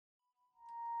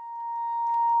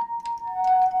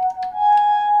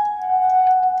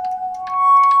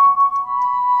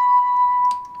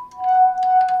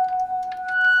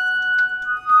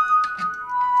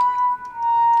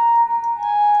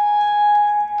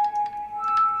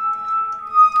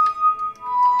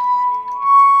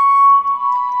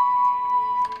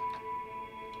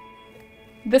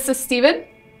This is Steven,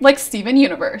 like Steven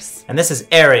Universe. And this is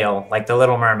Ariel, like the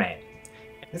Little Mermaid.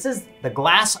 This is the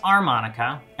glass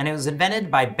harmonica, and it was invented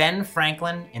by Ben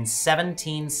Franklin in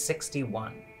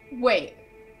 1761. Wait,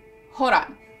 hold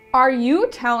on. Are you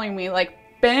telling me like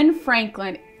Ben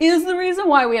Franklin is the reason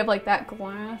why we have like that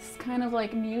glass kind of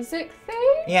like music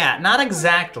thing? Yeah, not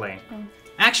exactly.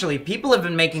 Actually, people have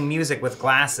been making music with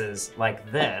glasses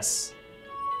like this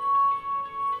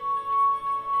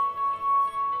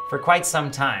for quite some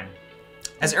time,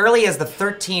 as early as the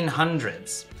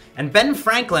 1300s. And Ben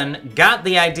Franklin got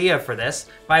the idea for this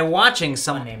by watching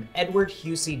someone named Edward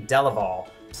Hussey Delaval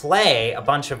play a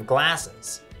bunch of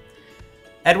glasses.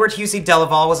 Edward Hussey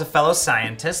Delaval was a fellow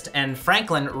scientist, and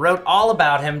Franklin wrote all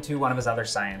about him to one of his other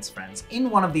science friends. In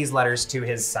one of these letters to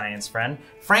his science friend,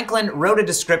 Franklin wrote a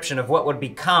description of what would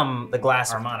become the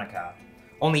glass harmonica.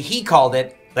 Only he called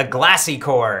it the glassy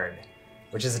chord,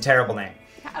 which is a terrible name.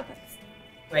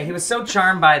 He was so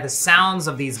charmed by the sounds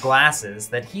of these glasses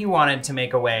that he wanted to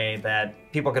make a way that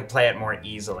people could play it more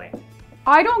easily.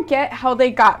 I don't get how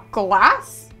they got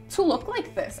glass to look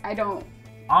like this. I don't.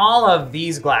 All of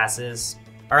these glasses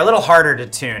are a little harder to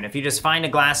tune. If you just find a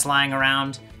glass lying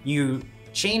around, you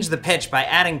change the pitch by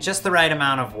adding just the right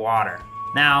amount of water.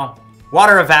 Now,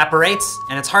 water evaporates,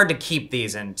 and it's hard to keep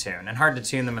these in tune, and hard to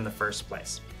tune them in the first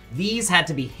place. These had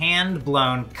to be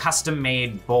hand-blown,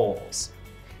 custom-made bowls.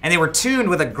 And they were tuned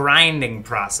with a grinding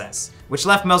process, which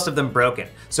left most of them broken.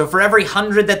 So for every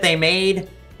 100 that they made,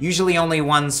 usually only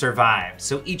one survived.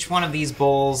 So each one of these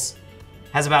bowls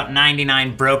has about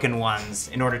 99 broken ones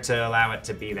in order to allow it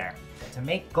to be there. To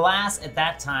make glass at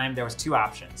that time, there was two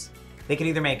options. They could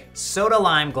either make soda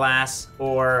lime glass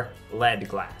or lead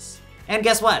glass. And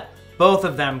guess what? Both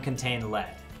of them contain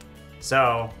lead.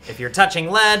 So if you're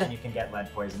touching lead, you can get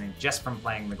lead poisoning just from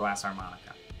playing the glass harmonica.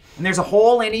 And there's a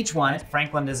hole in each one.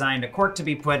 Franklin designed a cork to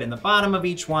be put in the bottom of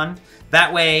each one.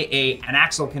 That way an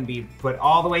axle can be put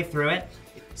all the way through it.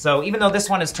 So even though this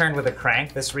one is turned with a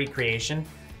crank, this recreation,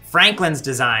 Franklin's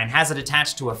design has it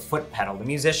attached to a foot pedal. The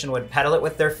musician would pedal it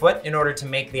with their foot in order to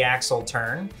make the axle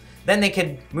turn. Then they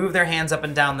could move their hands up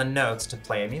and down the notes to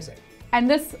play music. And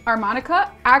this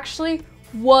harmonica actually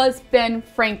was Ben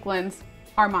Franklin's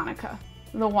harmonica,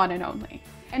 the one and only.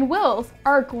 And wills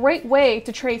are a great way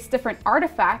to trace different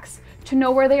artifacts to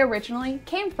know where they originally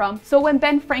came from. So when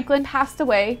Ben Franklin passed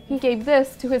away, he gave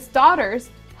this to his daughter's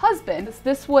husband.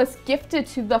 This was gifted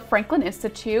to the Franklin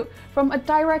Institute from a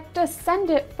direct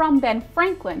descendant from Ben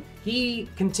Franklin. He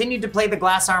continued to play the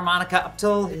glass harmonica up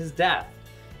till his death.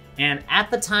 And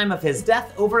at the time of his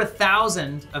death, over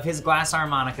 1,000 of his glass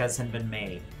harmonicas had been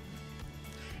made.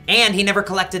 And he never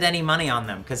collected any money on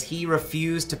them because he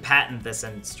refused to patent this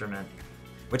instrument,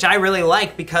 which I really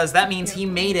like because that means he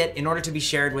made it in order to be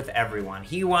shared with everyone.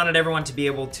 He wanted everyone to be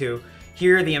able to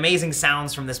hear the amazing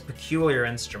sounds from this peculiar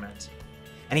instrument.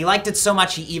 And he liked it so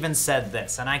much he even said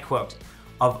this, and I quote,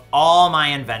 "Of all my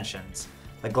inventions,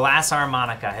 the glass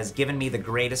harmonica has given me the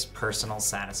greatest personal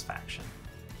satisfaction."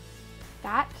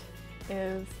 That's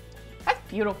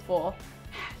beautiful.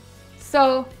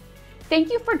 So, thank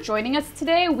you for joining us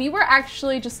today. We were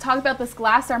actually just talking about this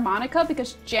glass harmonica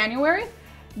because January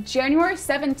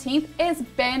 17th is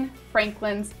Ben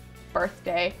Franklin's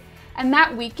birthday. And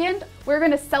that weekend, we're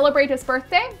gonna celebrate his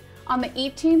birthday on the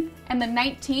 18th and the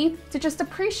 19th to just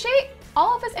appreciate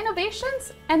all of his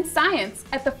innovations and science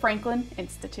at the Franklin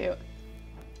Institute.